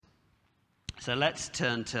So let's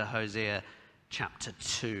turn to Hosea chapter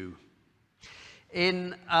 2.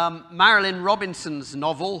 In Marilyn Robinson's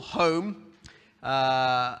novel, Home,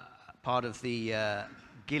 part of the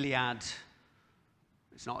Gilead,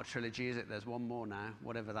 it's not a trilogy, is it? There's one more now,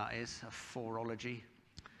 whatever that is, a fourology.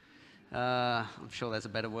 I'm sure there's a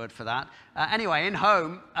better word for that. Anyway, in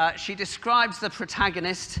Home, she describes the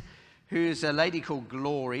protagonist, who's a lady called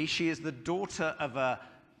Glory. She is the daughter of a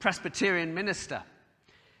Presbyterian minister.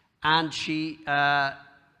 And she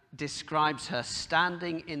describes her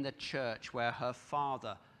standing in the church where her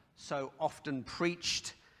father so often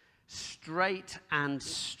preached, straight and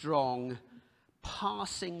strong,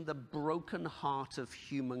 passing the broken heart of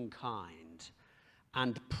humankind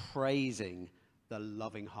and praising the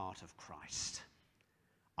loving heart of Christ.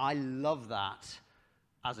 I love that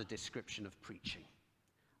as a description of preaching.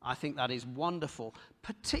 I think that is wonderful,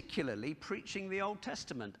 particularly preaching the Old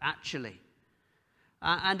Testament, actually.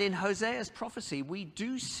 And in Hosea's prophecy, we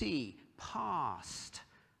do see passed,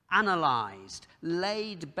 analyzed,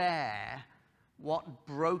 laid bare what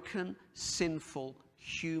broken, sinful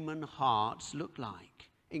human hearts look like,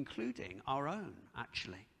 including our own,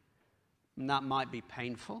 actually. And that might be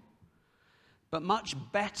painful, but much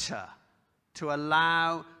better to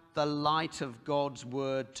allow the light of God's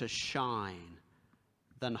word to shine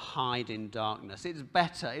than hide in darkness. It's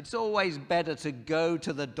better. It's always better to go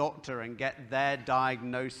to the doctor and get their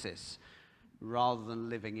diagnosis rather than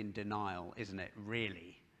living in denial, isn't it,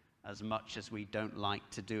 really, as much as we don't like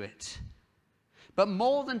to do it. But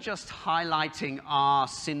more than just highlighting our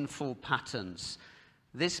sinful patterns,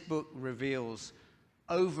 this book reveals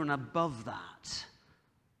over and above that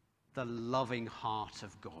the loving heart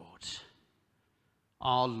of God,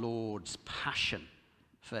 our Lord's passion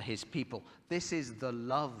for his people. This is the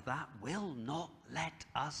love that will not let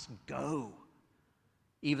us go,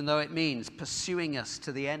 even though it means pursuing us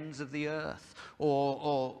to the ends of the earth,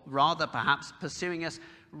 or rather perhaps pursuing us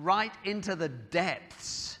right into the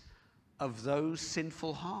depths of those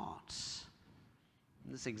sinful hearts.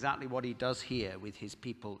 And that's exactly what he does here with his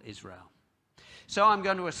people Israel. So I'm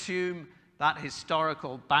going to assume that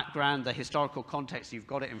historical background, the historical context, you've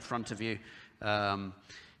got it in front of you,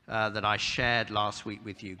 that I shared last week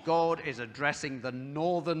with you. God is addressing the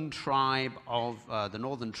northern tribes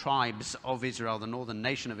of Israel, the northern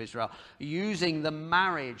nation of Israel, using the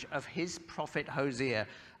marriage of his prophet Hosea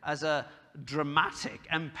as a dramatic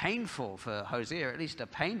and painful, for Hosea at least, a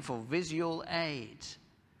painful visual aid.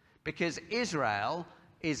 Because Israel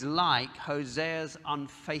is like Hosea's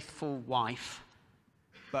unfaithful wife,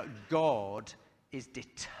 but God is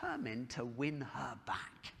determined to win her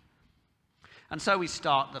back. And so we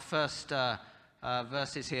start the first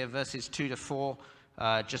verses here, verses 2 to 4.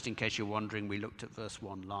 Just in case you're wondering, we looked at verse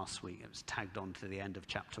 1 last week. It was tagged on to the end of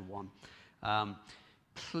chapter 1.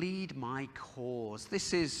 Plead my cause.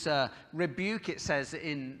 This is rebuke, it says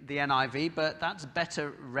in the NIV, but that's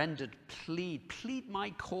better rendered plead. Plead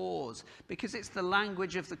my cause, because it's the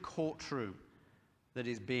language of the courtroom that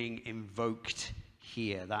is being invoked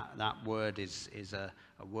here. That word is a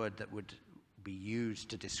word that would be used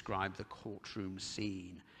to describe the courtroom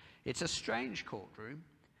scene. It's a strange courtroom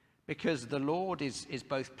because the Lord is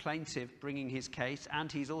both plaintiff, bringing his case,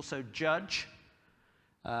 and he's also judge.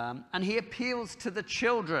 And he appeals to the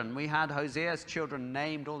children. We had Hosea's children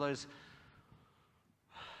named, all those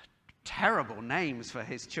terrible names for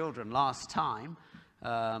his children last time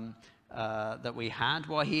that we had.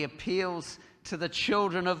 Well, he appeals to the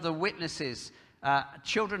children of the witnesses,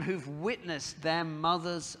 children who've witnessed their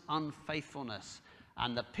mother's unfaithfulness.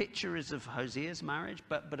 And the picture is of Hosea's marriage,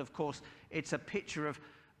 but of course it's a picture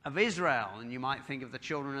of Israel. And you might think of the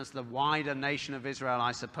children as the wider nation of Israel,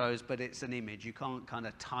 I suppose, but it's an image. You can't kind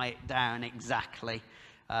of tie it down exactly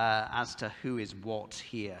as to who is what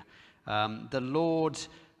here. The Lord,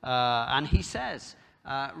 and he says,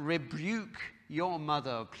 rebuke your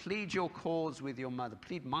mother, plead your cause with your mother,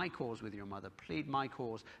 plead my cause with your mother, plead my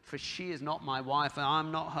cause, for she is not my wife and I'm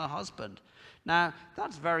not her husband. Now,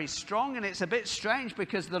 that's very strong, and it's a bit strange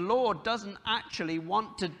because the Lord doesn't actually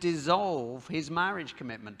want to dissolve his marriage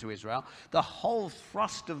commitment to Israel. The whole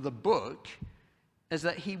thrust of the book is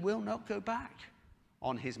that he will not go back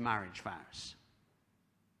on his marriage vows.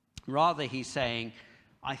 Rather, he's saying,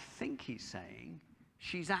 I think he's saying,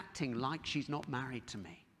 she's acting like she's not married to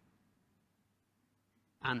me.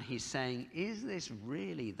 And he's saying, is this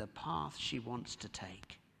really the path she wants to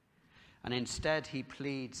take? And instead he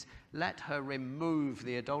pleads, let her remove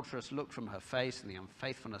the adulterous look from her face and the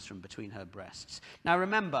unfaithfulness from between her breasts. Now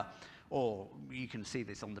remember, or you can see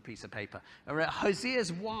this on the piece of paper,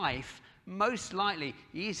 Hosea's wife, most likely,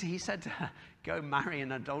 he said to her, go marry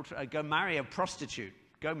a prostitute.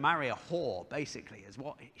 Go marry a whore, basically, is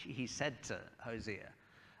what he said to Hosea.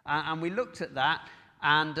 And we looked at that,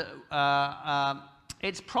 and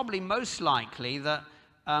it's probably most likely that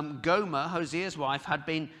Gomer, Hosea's wife, had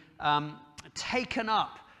been taken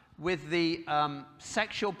up with the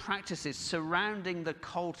sexual practices surrounding the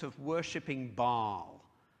cult of worshipping Baal.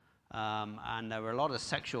 And there were a lot of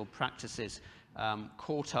sexual practices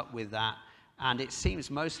caught up with that. And it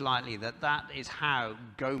seems most likely that that is how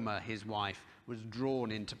Gomer, his wife, was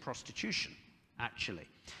drawn into prostitution, actually.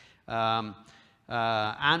 But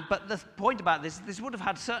the point about this would have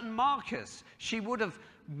had certain markers. She would have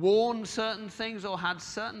worn certain things or had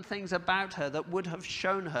certain things about her that would have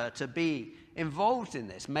shown her to be involved in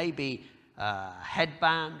this. Maybe a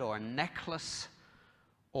headband or a necklace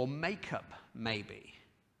or makeup, maybe.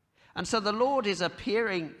 And so the Lord is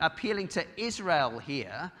appealing to Israel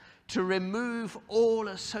here to remove all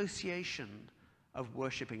association of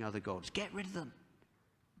worshipping other gods. Get rid of them.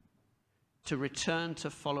 To return to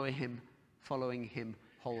following him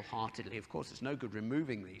wholeheartedly. Of course, it's no good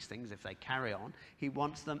removing these things if they carry on. He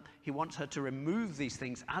wants her to remove these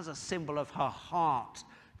things as a symbol of her heart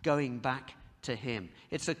going back to him.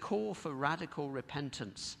 It's a call for radical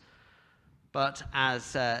repentance. But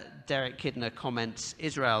as Derek Kidner comments,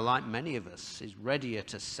 Israel, like many of us, is readier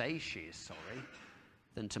to say she is sorry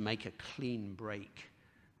than to make a clean break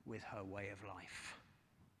with her way of life.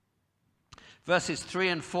 Verses 3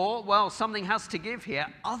 and 4, well, something has to give here.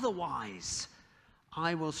 Otherwise,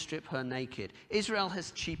 I will strip her naked. Israel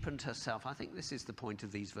has cheapened herself. I think this is the point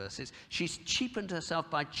of these verses. She's cheapened herself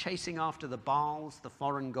by chasing after the Baals, the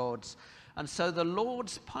foreign gods. And so the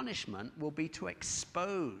Lord's punishment will be to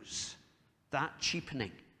expose that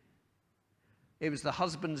cheapening. It was the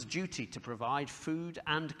husband's duty to provide food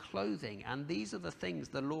and clothing. And these are the things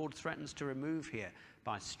the Lord threatens to remove here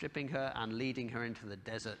by stripping her and leading her into the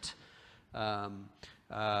desert. And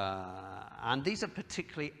these are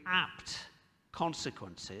particularly apt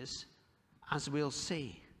consequences, as we'll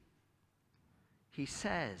see. He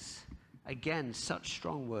says, again, such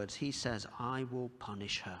strong words, he says, I will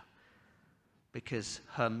punish her because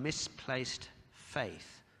her misplaced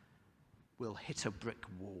faith will hit a brick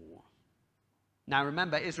wall. Now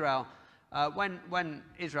remember, Israel, when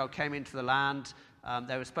Israel came into the land,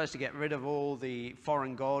 they were supposed to get rid of all the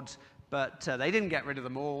foreign gods, but they didn't get rid of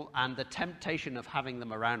them all, and the temptation of having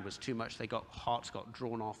them around was too much. Hearts got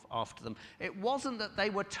drawn off after them. It wasn't that they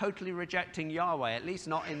were totally rejecting Yahweh, at least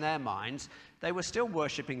not in their minds. They were still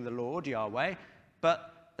worshipping the Lord, Yahweh,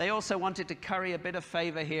 but they also wanted to curry a bit of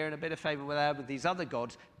favor here and a bit of favor there with these other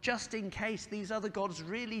gods, just in case these other gods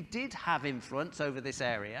really did have influence over this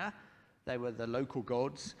area. They were the local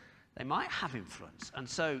gods. They might have influence. And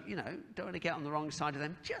so, don't want to get on the wrong side of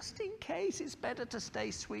them. Just in case, it's better to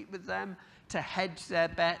stay sweet with them, to hedge their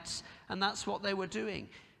bets. And that's what they were doing.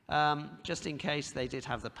 Just in case they did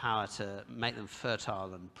have the power to make them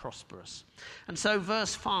fertile and prosperous. And so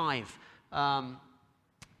verse 5,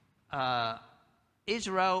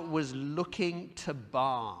 Israel was looking to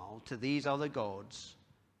Baal, to these other gods,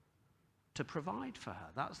 to provide for her.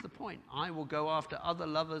 That's the point. I will go after other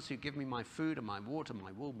lovers who give me my food and my water,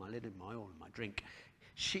 my wool, my linen, my oil, and my drink.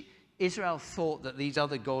 Israel thought that these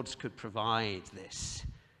other gods could provide this.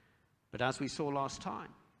 But as we saw last time,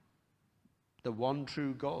 the one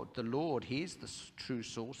true God, the Lord, he is the true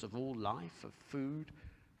source of all life, of food,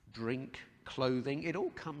 drink, clothing. It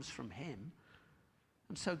all comes from him.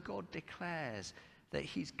 And so God declares that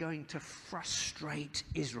he's going to frustrate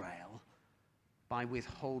Israel by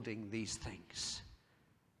withholding these things.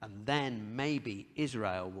 And then maybe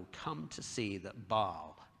Israel will come to see that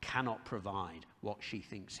Baal cannot provide what she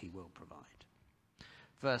thinks he will provide.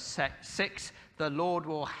 Verse 6, the Lord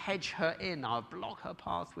will hedge her in. I'll block her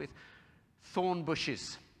path with thorn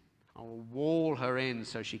bushes. I will wall her in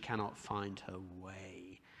so she cannot find her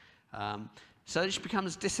way. So she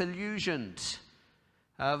becomes disillusioned.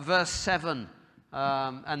 Verse 7,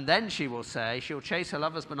 and then she will say, she'll chase her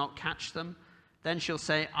lovers but not catch them. Then she'll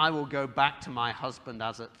say, I will go back to my husband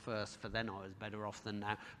as at first, for then I was better off than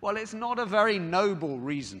now. Well, it's not a very noble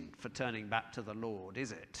reason for turning back to the Lord,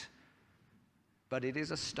 is it? But it is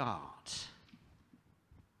a start.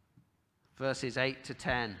 Verses 8 to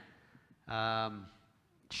 10.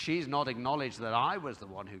 She's not acknowledged that I was the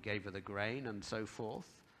one who gave her the grain and so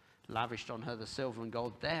forth, lavished on her the silver and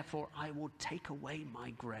gold. Therefore, I will take away my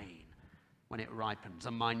grain when it ripens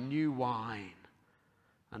and my new wine.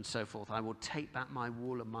 And so forth. I will take back my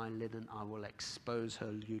wool and my linen. I will expose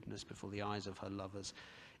her lewdness before the eyes of her lovers.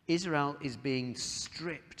 Israel is being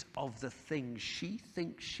stripped of the things she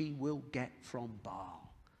thinks she will get from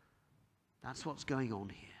Baal. That's what's going on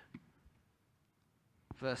here.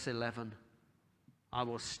 Verse 11. I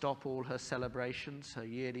will stop all her celebrations, her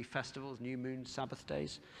yearly festivals, new moon, Sabbath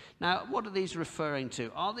days. Now, what are these referring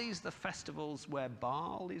to? Are these the festivals where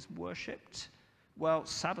Baal is worshipped? Well,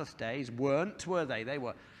 Sabbath days weren't, were they? They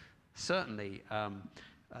were certainly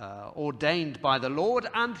ordained by the Lord,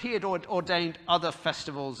 and he had ordained other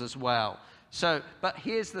festivals as well. So, but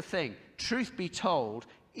here's the thing. Truth be told,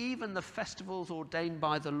 even the festivals ordained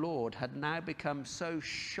by the Lord had now become so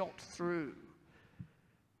shot through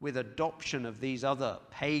with adoption of these other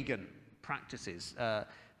pagan practices.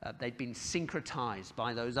 They'd been syncretized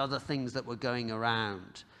by those other things that were going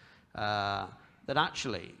around. That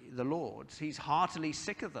actually, the Lord, he's heartily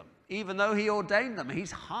sick of them. Even though he ordained them,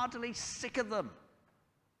 he's heartily sick of them.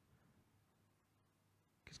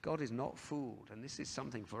 Because God is not fooled. And this is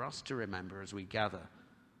something for us to remember as we gather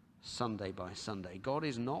Sunday by Sunday. God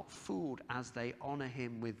is not fooled as they honor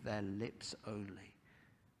him with their lips only.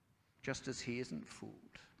 Just as he isn't fooled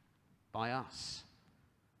by us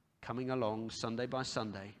coming along Sunday by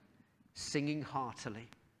Sunday, singing heartily,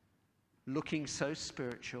 looking so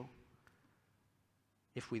spiritual,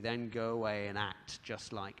 if we then go away and act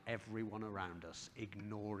just like everyone around us,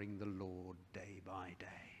 ignoring the Lord day by day.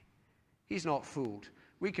 He's not fooled.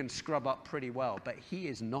 We can scrub up pretty well, but he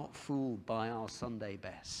is not fooled by our Sunday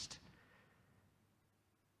best.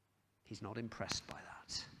 He's not impressed by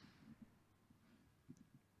that.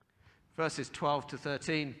 Verses 12 to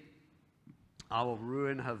 13, I will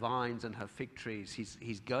ruin her vines and her fig trees.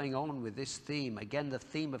 He's going on with this theme. Again, the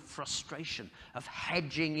theme of frustration, of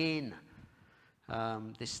hedging in.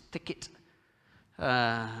 This thicket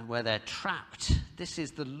where they're trapped. This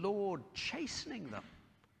is the Lord chastening them,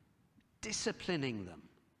 disciplining them,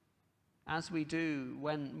 as we do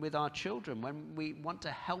with our children. When we want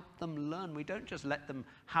to help them learn, we don't just let them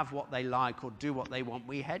have what they like or do what they want.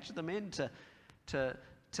 We hedge them in to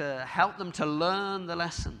help them to learn the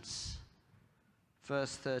lessons.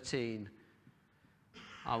 Verse 13,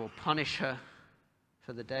 I will punish her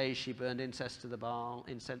for the days she burned incense to the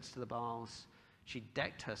Baals. She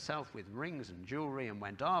decked herself with rings and jewelry and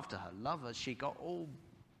went after her lovers. She got all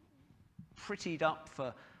prettied up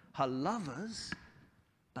for her lovers,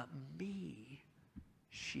 but me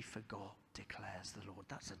she forgot, declares the Lord.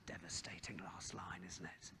 That's a devastating last line, isn't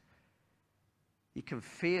it? You can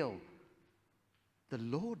feel the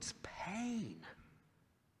Lord's pain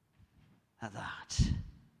at that.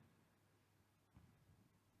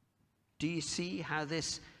 Do you see how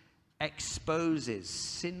this exposes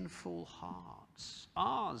sinful hearts,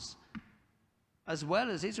 ours as well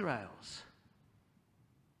as Israel's?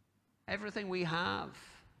 Everything we have,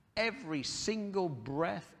 every single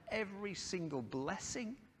breath, every single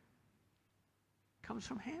blessing comes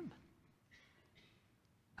from him.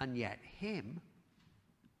 And yet him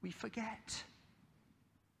we forget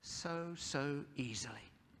so easily,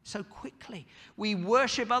 so quickly. We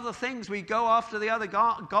worship other things. We go after the other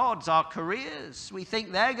gods, our careers. We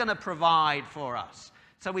think they're going to provide for us.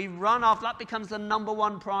 So we run off. That becomes the number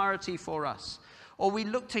one priority for us. Or we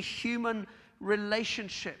look to human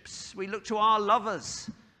relationships. We look to our lovers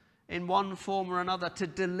in one form or another to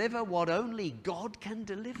deliver what only God can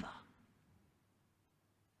deliver.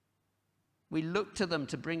 We look to them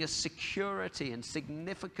to bring us security and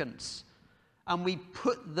significance. And we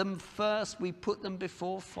put them first. We put them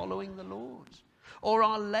before following the Lord. Or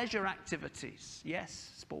our leisure activities.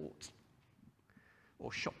 Yes, sport.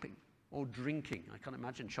 Or shopping. Or drinking. I can't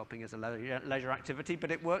imagine shopping as a leisure activity,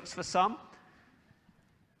 but it works for some.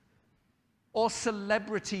 Or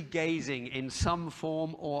celebrity gazing in some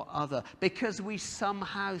form or other, because we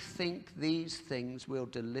somehow think these things will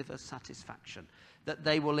deliver satisfaction, that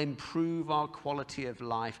they will improve our quality of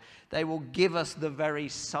life, they will give us the very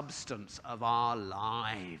substance of our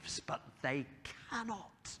lives, but they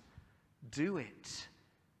cannot do it.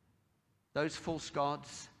 Those false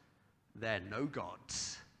gods, they're no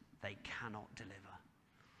gods. They cannot deliver.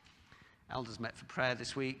 Elders met for prayer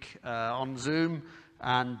this week on Zoom.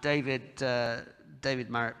 And David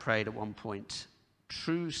Merritt prayed at one point,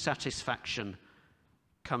 true satisfaction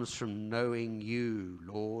comes from knowing you,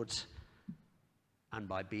 Lord, and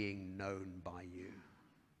by being known by you.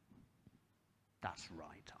 That's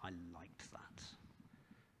right. I liked that.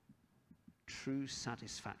 True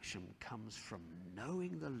satisfaction comes from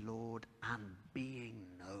knowing the Lord and being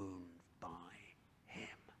known by him.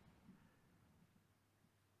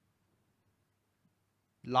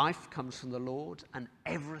 Life comes from the Lord and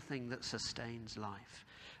everything that sustains life.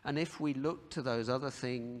 And if we look to those other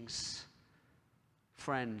things,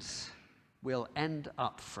 friends, we'll end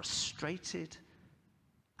up frustrated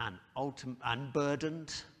and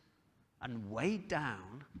burdened and weighed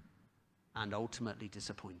down and ultimately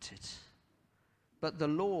disappointed. But the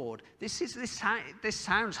Lord, this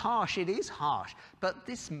sounds harsh. It is harsh. But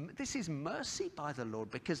this is mercy by the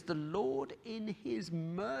Lord, because the Lord in his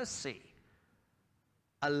mercy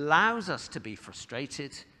allows us to be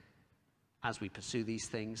frustrated as we pursue these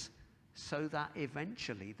things, so that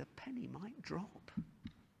eventually the penny might drop.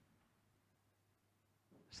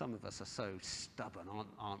 Some of us are so stubborn,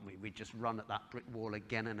 aren't we? We just run at that brick wall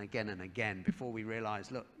again and again and again before we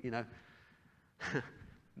realize, look,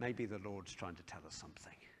 maybe the Lord's trying to tell us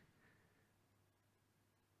something.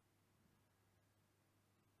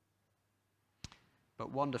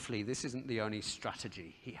 But wonderfully, this isn't the only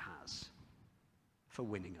strategy he has for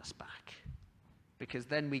winning us back. Because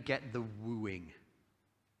then we get the wooing,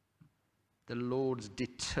 the Lord's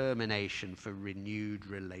determination for renewed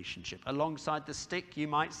relationship. Alongside the stick, you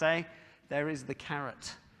might say, there is the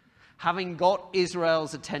carrot. Having got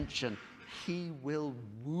Israel's attention, he will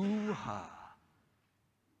woo her.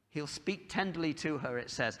 He'll speak tenderly to her,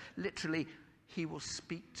 it says. Literally, he will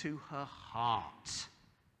speak to her heart.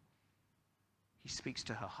 He speaks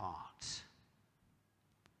to her heart.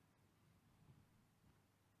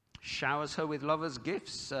 Showers her with lovers'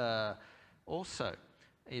 gifts also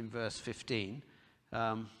in verse 15.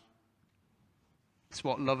 It's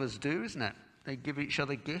what lovers do, isn't it? They give each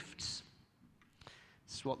other gifts.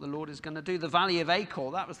 It's what the Lord is going to do. The Valley of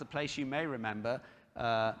Achor, that was the place you may remember,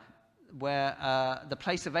 where the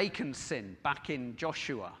place of Achan's sin back in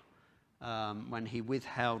Joshua, when he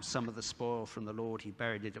withheld some of the spoil from the Lord. He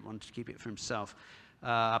buried it and wanted to keep it for himself.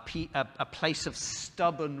 A place of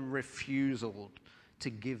stubborn refusal to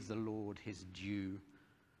give the Lord his due.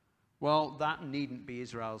 Well, that needn't be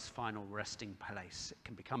Israel's final resting place. It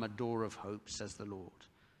can become a door of hope, says the Lord.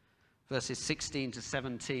 Verses 16 to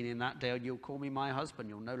 17, in that day you'll call me my husband,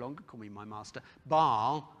 you'll no longer call me my master.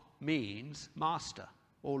 Baal means master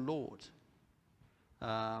or Lord.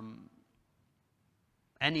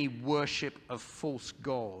 Any worship of false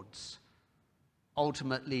gods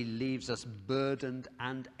ultimately leaves us burdened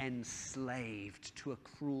and enslaved to a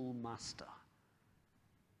cruel master.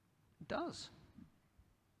 It does.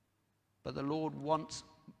 But the Lord wants,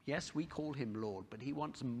 yes, we call him Lord, but he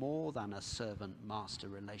wants more than a servant-master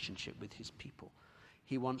relationship with his people.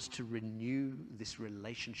 He wants to renew this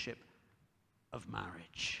relationship of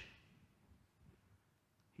marriage.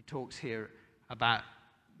 He talks here about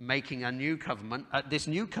making a new covenant. This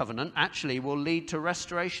new covenant actually will lead to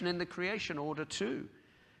restoration in the creation order too.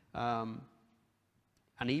 And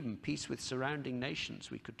even peace with surrounding nations.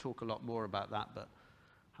 We could talk a lot more about that, but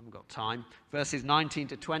haven't got time. Verses 19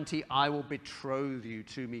 to 20, I will betroth you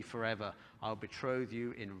to me forever. I'll betroth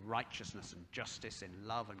you in righteousness and justice, in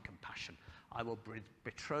love and compassion. I will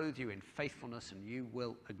betroth you in faithfulness, and you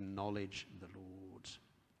will acknowledge the Lord.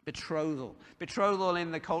 Betrothal. Betrothal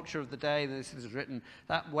in the culture of the day, this is written,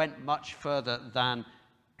 that went much further than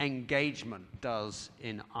engagement does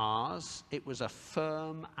in ours. It was a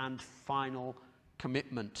firm and final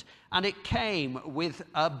commitment. And it came with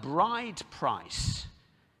a bride price.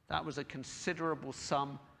 That was a considerable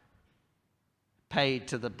sum paid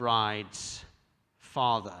to the bride's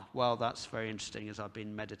father. Well, that's very interesting as I've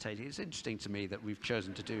been meditating. It's interesting to me that we've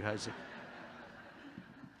chosen to do Hosea.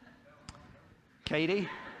 Katie,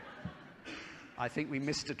 I think we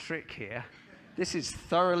missed a trick here. This is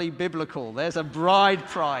thoroughly biblical. There's a bride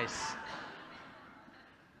price.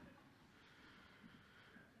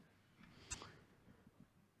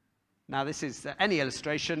 Now, this is any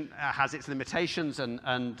illustration has its limitations,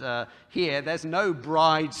 and here there's no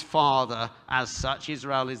bride's father as such.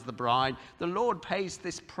 Israel is the bride. The Lord pays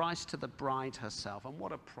this price to the bride herself, and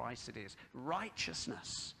what a price it is.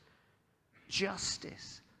 Righteousness,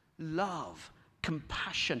 justice, love,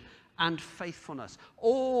 compassion, and faithfulness.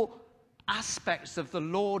 All aspects of the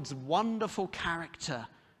Lord's wonderful character,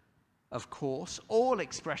 of course, all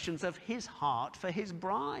expressions of his heart for his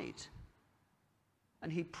bride.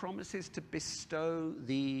 And he promises to bestow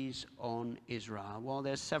these on Israel. Well,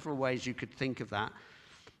 there's several ways you could think of that.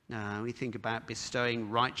 We think about bestowing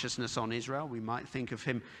righteousness on Israel. We might think of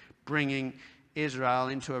him bringing Israel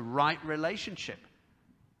into a right relationship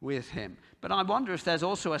with him. But I wonder if there's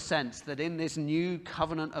also a sense that in this new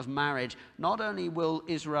covenant of marriage, not only will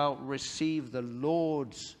Israel receive the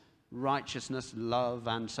Lord's righteousness, love,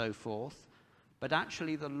 and so forth, but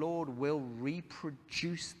actually the Lord will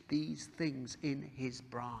reproduce these things in his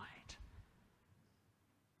bride.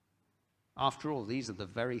 After all, these are the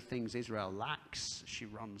very things Israel lacks. She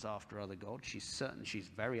runs after other gods. She's certain she's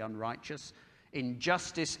very unrighteous.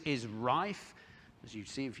 Injustice is rife. As you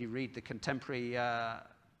see if you read the contemporary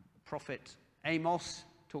prophet Amos,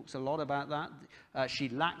 talks a lot about that. She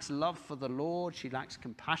lacks love for the Lord. She lacks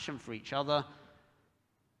compassion for each other.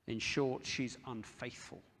 In short, she's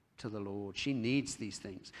unfaithful to the Lord. She needs these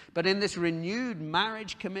things. But in this renewed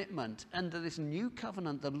marriage commitment, under this new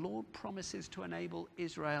covenant, the Lord promises to enable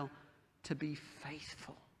Israel to be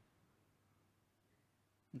faithful.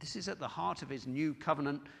 This is at the heart of his new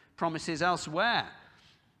covenant promises elsewhere.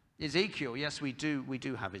 Ezekiel, yes, we do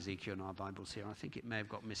have Ezekiel in our Bibles here. I think it may have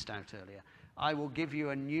got missed out earlier. I will give you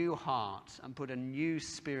a new heart and put a new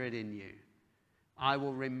spirit in you. I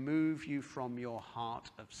will remove you from your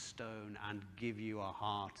heart of stone and give you a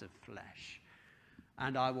heart of flesh.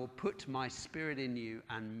 And I will put my spirit in you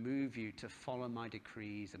and move you to follow my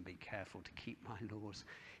decrees and be careful to keep my laws.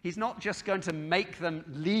 He's not just going to make them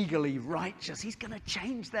legally righteous. He's going to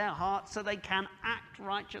change their hearts so they can act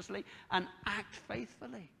righteously and act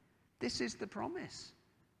faithfully. This is the promise.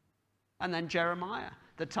 And then Jeremiah,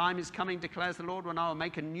 the time is coming, declares the Lord, when I will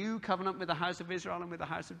make a new covenant with the house of Israel and with the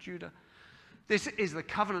house of Judah. This is the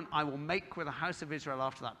covenant I will make with the house of Israel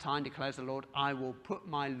after that time, declares the Lord. I will put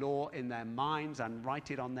my law in their minds and write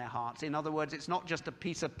it on their hearts. In other words, it's not just a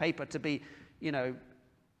piece of paper to be,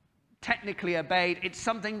 technically obeyed. It's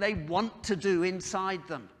something they want to do inside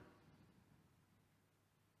them.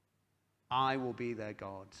 I will be their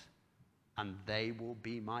God, and they will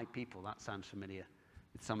be my people. That sounds familiar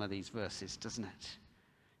with some of these verses, doesn't it?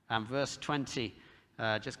 And verse 20,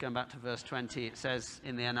 just going back to verse 20, it says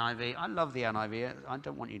in the NIV, I love the NIV. I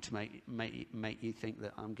don't want you to make you think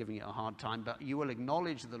that I'm giving it a hard time, but you will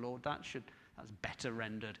acknowledge the Lord. That's better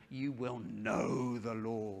rendered. You will know the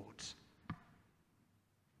Lord.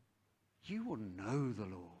 You will know the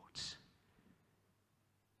Lord.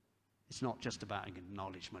 It's not just about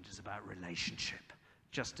acknowledgement, it's about relationship,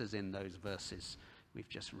 just as in those verses we've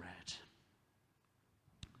just read.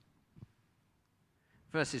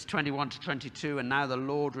 Verses 21 to 22, and now the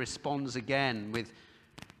Lord responds again with,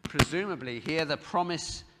 presumably here, the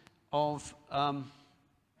promise of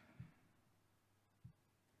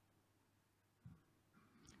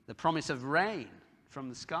rain from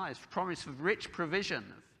the skies, promise of rich provision,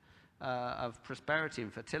 of prosperity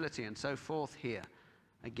and fertility and so forth here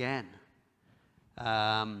again.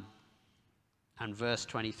 And verse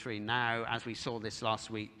 23, now, as we saw this last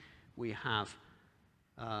week, we have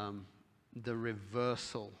the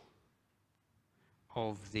reversal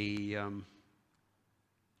of the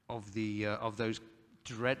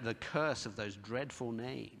curse of those dreadful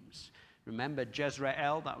names. Remember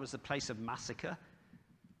Jezreel, that was the place of massacre.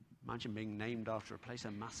 Imagine being named after a place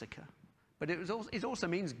of massacre. But it also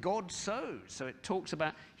means God sows. So it talks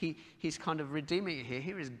about he's kind of redeeming it here.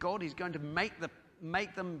 Here is God. He's going to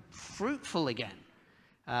make them fruitful again.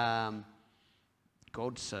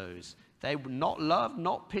 God sows. They were not loved,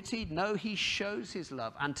 not pitied. No, he shows his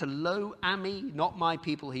love. And to Lo Ami, not my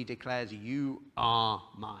people, he declares, you are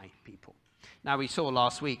my people. Now, we saw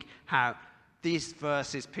last week how this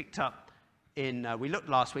verse is picked up we looked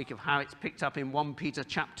last week of how it's picked up in 1 Peter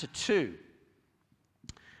chapter 2.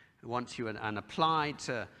 Once you and applied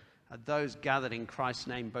to those gathered in Christ's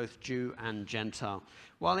name, both Jew and Gentile.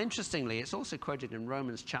 Well, interestingly, it's also quoted in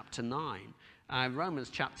Romans chapter 9.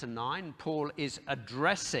 Romans chapter 9, Paul is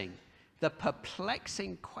addressing the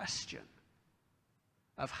perplexing question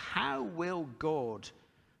of how will God,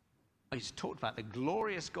 he's talked about the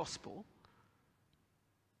glorious gospel,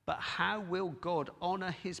 but how will God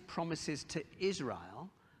honor his promises to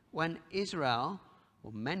Israel when Israel,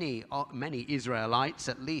 or many Israelites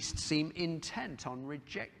at least, seem intent on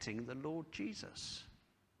rejecting the Lord Jesus,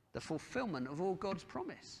 the fulfillment of all God's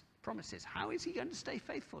promises. How is he going to stay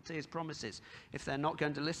faithful to his promises if they're not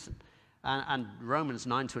going to listen? And Romans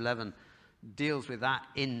 9 to 11 deals with that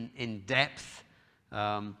in depth.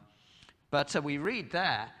 But we read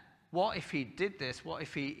there, what if he did this? What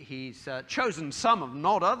if he's chosen some of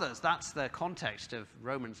not others? That's the context of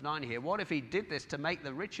Romans 9 here. What if he did this to make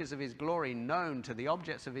the riches of his glory known to the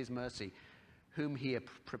objects of his mercy, whom he had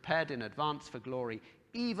prepared in advance for glory,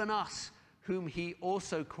 even us, whom he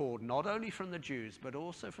also called, not only from the Jews, but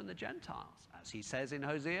also from the Gentiles? As he says in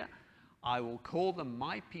Hosea, I will call them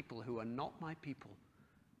my people who are not my people,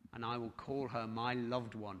 and I will call her my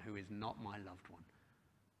loved one who is not my loved one.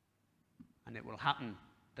 And it will happen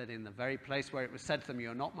that in the very place where it was said to them, you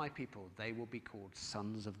are not my people, they will be called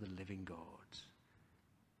sons of the living God.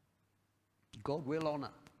 God will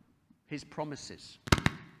honor his promises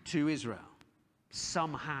to Israel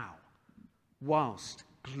somehow, whilst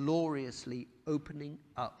gloriously opening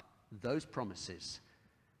up those promises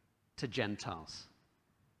to Gentiles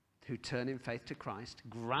who turn in faith to Christ,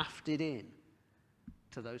 grafted in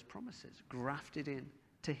to those promises, grafted in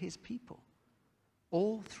to his people,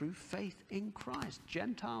 all through faith in Christ,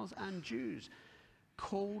 Gentiles and Jews,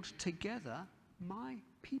 called together my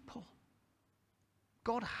people.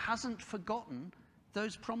 God hasn't forgotten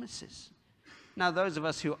those promises. Now, those of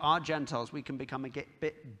us who are Gentiles, we can become a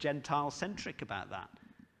bit Gentile-centric about that.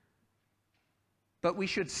 But we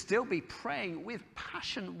should still be praying with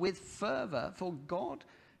passion, with fervor, for God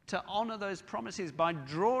to honor those promises by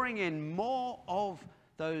drawing in more of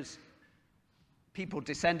those people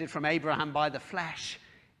descended from Abraham by the flesh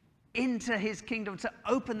into his kingdom, to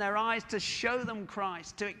open their eyes, to show them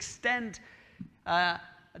Christ, to extend,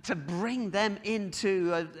 to bring them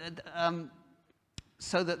into,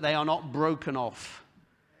 so that they are not broken off.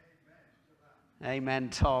 Amen,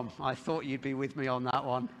 Tom. I thought you'd be with me on that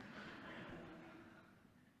one.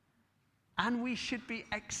 And we should be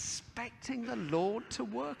expecting the Lord to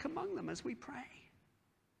work among them as we pray.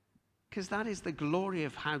 Because that is the glory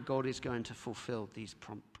of how God is going to fulfill these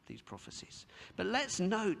prophecies. But let's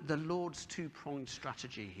note the Lord's two-pronged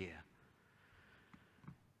strategy here.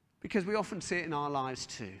 Because we often see it in our lives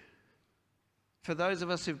too. For those of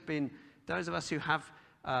us who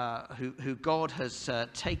God has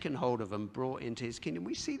taken hold of and brought into his kingdom,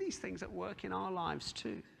 we see these things at work in our lives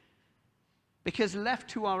too. Because left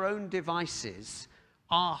to our own devices,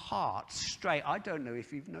 our hearts stray. I don't know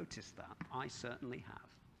if you've noticed that. I certainly have.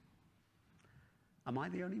 Am I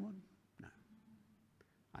the only one? No.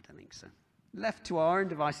 I don't think so. Left to our own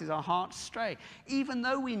devices, our hearts stray. Even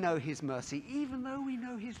though we know his mercy, even though we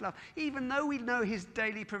know his love, even though we know his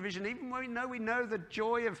daily provision, even though we know the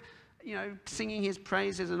joy of, singing his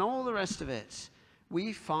praises and all the rest of it,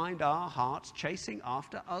 we find our hearts chasing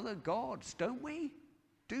after other gods, don't we?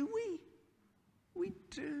 Do we? We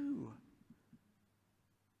do.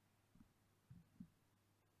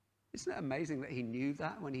 Isn't it amazing that he knew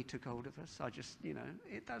that when he took hold of us?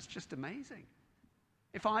 That's just amazing.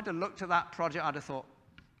 If I'd have looked at that project, I'd have thought,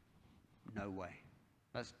 no way.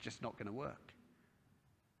 That's just not going to work.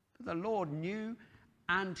 But the Lord knew,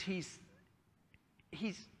 and he's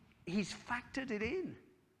factored it in.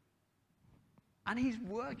 And he's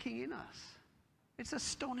working in us. It's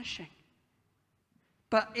astonishing.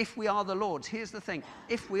 But if we are the Lord's, here's the thing.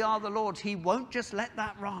 If we are the Lord's, he won't just let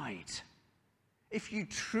that ride. If you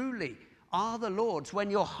truly are the Lord's,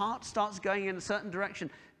 when your heart starts going in a certain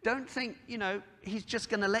direction, don't think, he's just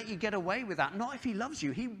going to let you get away with that. Not if he loves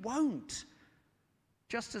you. He won't.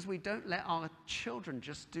 Just as we don't let our children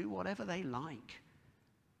just do whatever they like.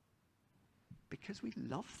 Because we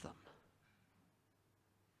love them.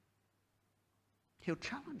 He'll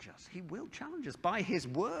challenge us. He will challenge us. By his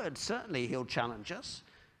word, certainly he'll challenge us.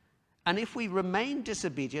 And if we remain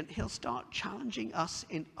disobedient, he'll start challenging us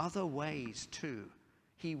in other ways too.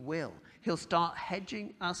 He will. He'll start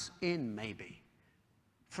hedging us in, maybe.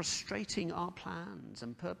 Frustrating our plans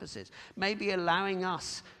and purposes. Maybe allowing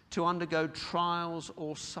us to undergo trials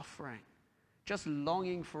or suffering. Just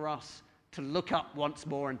longing for us to look up once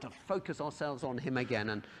more and to focus ourselves on him again.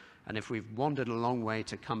 And if we've wandered a long way,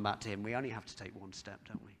 to come back to him. We only have to take one step,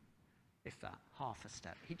 don't we? If that, half a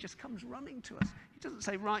step. He just comes running to us. He doesn't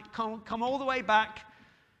say, right, come all the way back,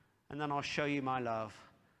 and then I'll show you my love.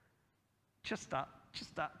 Just that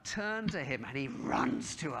turn to him, and he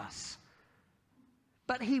runs to us.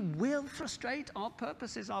 But he will frustrate our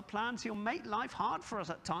purposes, our plans. He'll make life hard for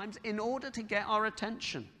us at times in order to get our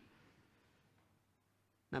attention.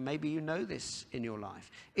 Now, maybe you know this in your life.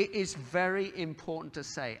 It is very important to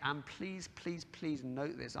say, and please, please, please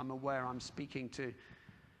note this. I'm aware I'm speaking to,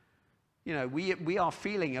 we are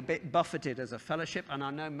feeling a bit buffeted as a fellowship, and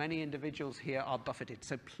I know many individuals here are buffeted.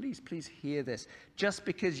 So please, please hear this. Just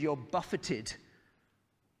because you're buffeted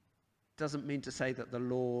doesn't mean to say that the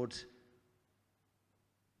Lord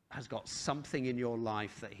has got something in your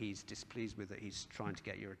life that he's displeased with, that he's trying to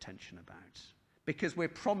get your attention about. Because we're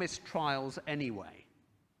promised trials anyway.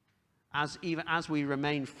 Even as we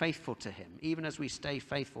remain faithful to him, even as we stay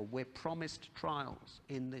faithful, we're promised trials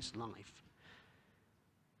in this life.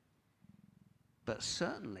 But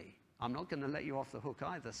certainly, I'm not going to let you off the hook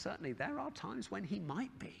either. Certainly, there are times when he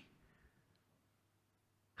might be.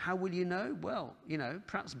 How will you know? Well,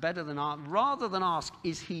 perhaps rather than ask,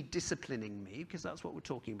 is he disciplining me? Because that's what we're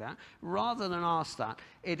talking about. Rather than ask that,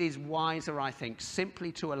 it is wiser, I think,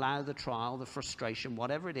 simply to allow the trial, the frustration,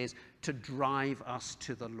 whatever it is, to drive us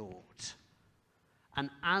to the Lord. And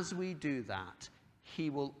as we do that, he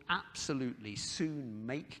will absolutely soon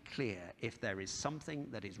make clear if there is something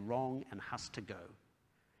that is wrong and has to go.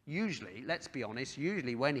 Usually, let's be honest,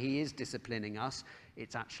 when he is disciplining us,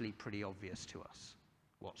 it's actually pretty obvious to us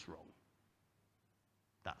what's wrong.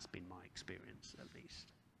 That's been my experience, at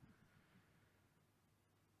least.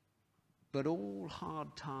 But all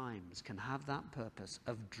hard times can have that purpose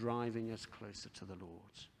of driving us closer to the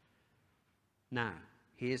Lord. Now,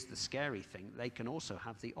 here's the scary thing. They can also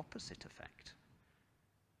have the opposite effect.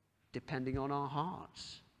 depending on our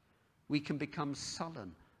hearts. We can become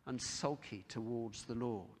sullen and sulky towards the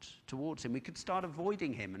Lord, towards him. We could start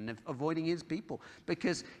avoiding him and avoiding his people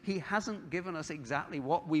because he hasn't given us exactly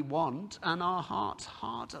what we want, and our hearts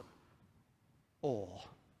harden. Or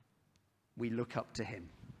we look up to him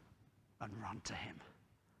and run to him,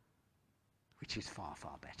 which is far,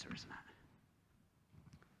 far better, isn't it?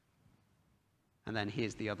 And then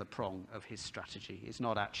here's the other prong of his strategy. It's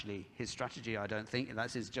not actually his strategy, I don't think.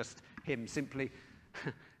 That is just him simply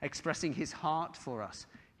expressing his heart for us.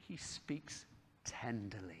 He speaks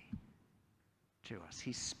tenderly to us.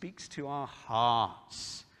 He speaks to our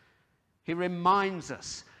hearts. He reminds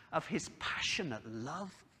us of his passionate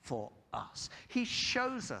love for us. He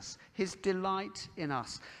shows us his delight in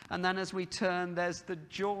us. And then as we turn, there's the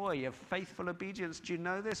joy of faithful obedience. Do you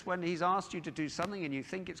know this? When he's asked you to do something and you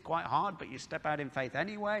think it's quite hard, but you step out in faith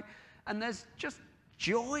anyway. And there's just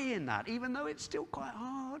joy in that, even though it's still quite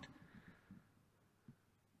hard.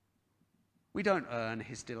 We don't earn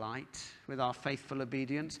his delight with our faithful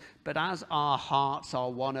obedience, but as our hearts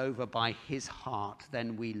are won over by his heart,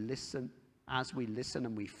 then we listen. As we listen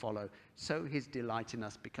and we follow, so his delight in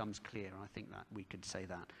us becomes clear. I think that we could say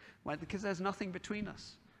that. Well, because there's nothing between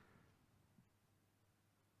us.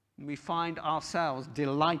 We find ourselves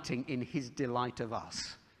delighting in his delight of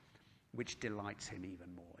us, which delights him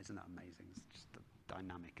even more. Isn't that amazing? It's just the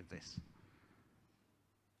dynamic of this.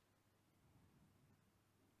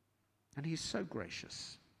 And he's so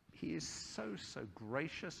gracious. He is so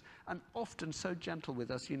gracious and often so gentle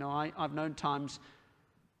with us. You know, I've known times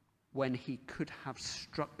when he could have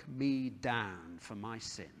struck me down for my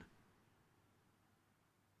sin.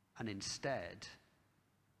 And instead,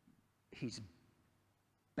 he's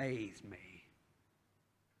bathed me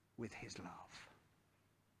with his love,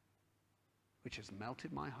 which has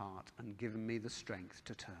melted my heart and given me the strength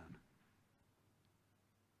to turn.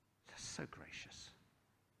 Just so gracious,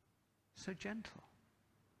 so gentle.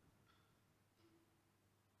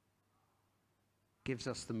 Gives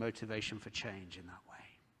us the motivation for change in that way.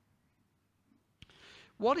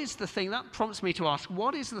 What is the thing, that prompts me to ask,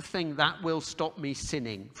 what is the thing that will stop me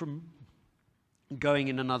sinning from going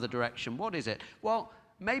in another direction? What is it? Well,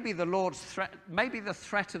 maybe the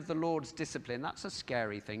threat of the Lord's discipline. That's a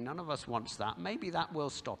scary thing. None of us wants that. Maybe that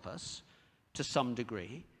will stop us to some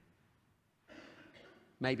degree.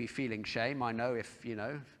 Maybe feeling shame. I know if, you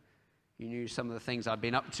knew some of the things I've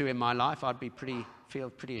been up to in my life, I'd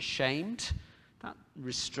feel pretty ashamed. That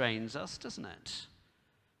restrains us, doesn't it?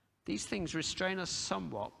 These things restrain us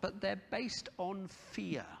somewhat, but they're based on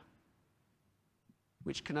fear,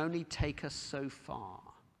 which can only take us so far.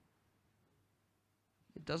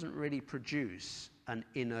 It doesn't really produce an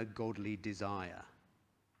inner godly desire.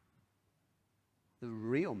 The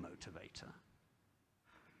real motivator,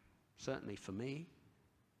 certainly for me,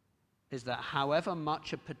 is that however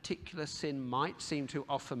much a particular sin might seem to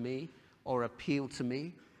offer me or appeal to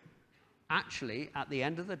me, actually, at the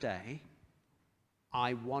end of the day,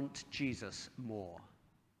 I want Jesus more.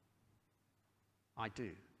 I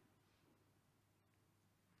do.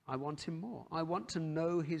 I want him more. I want to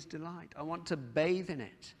know his delight. I want to bathe in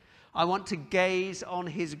it. I want to gaze on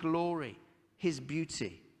his glory, his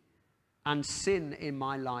beauty. And sin in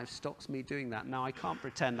my life stops me doing that. Now, I can't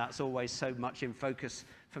pretend that's always so much in focus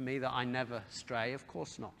for me that I never stray. Of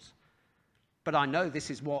course not. But I know this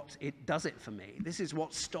is what it does it for me. This is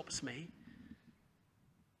what stops me.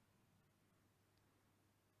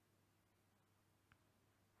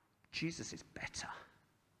 Jesus is better.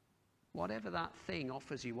 Whatever that thing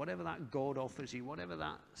offers you, whatever that God offers you, whatever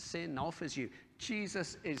that sin offers you,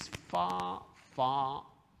 Jesus is far, far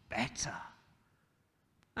better.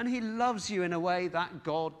 And he loves you in a way that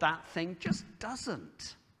God, that thing, just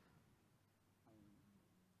doesn't.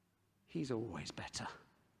 He's always better.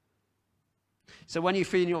 So when you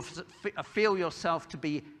feel yourself to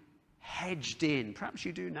be hedged in, perhaps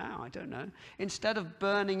you do now, I don't know, instead of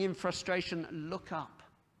burning in frustration, look up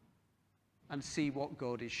and see what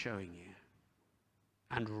God is showing you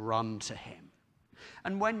and run to him.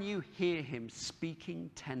 And when you hear him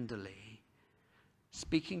speaking tenderly,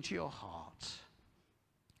 speaking to your heart,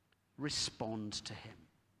 respond to him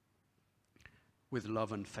with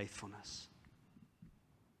love and faithfulness.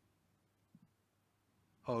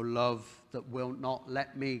 O love that will not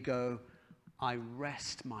let me go, I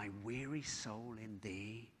rest my weary soul in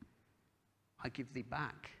thee. I give thee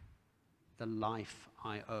back the life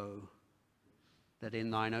I owe, that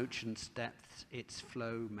in thine ocean's depths its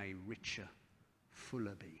flow may richer,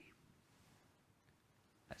 fuller be.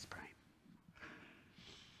 Let's pray.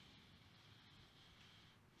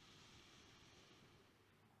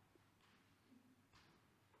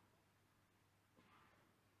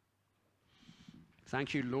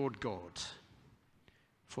 Thank you, Lord God,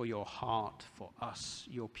 for your heart for us,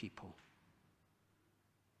 your people,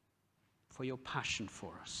 for your passion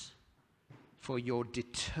for us, for your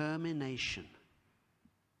determination.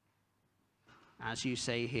 As you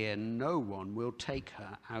say here, no one will take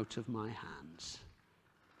her out of my hands.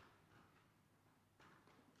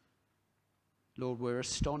 Lord, we're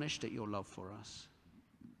astonished at your love for us.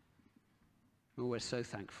 Oh, we're so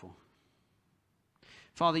thankful.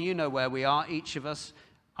 Father, you know where we are, each of us.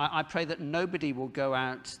 I pray that nobody will go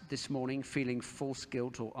out this morning feeling false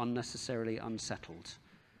guilt or unnecessarily unsettled.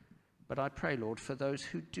 But I pray, Lord, for those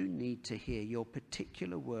who do need to hear your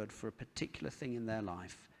particular word for a particular thing in their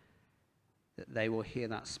life, that they will hear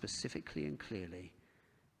that specifically and clearly.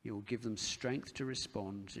 You will give them strength to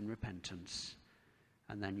respond in repentance,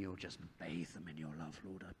 and then you'll just bathe them in your love,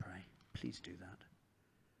 Lord, I pray. Please do that.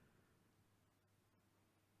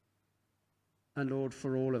 And Lord,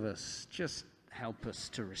 for all of us, just help us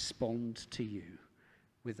to respond to you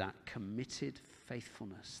with that committed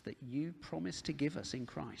faithfulness that you promised to give us in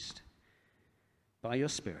Christ by your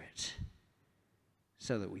Spirit,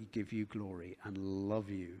 so that we give you glory and love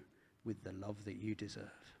you with the love that you deserve.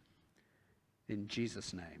 In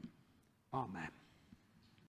Jesus' name, amen.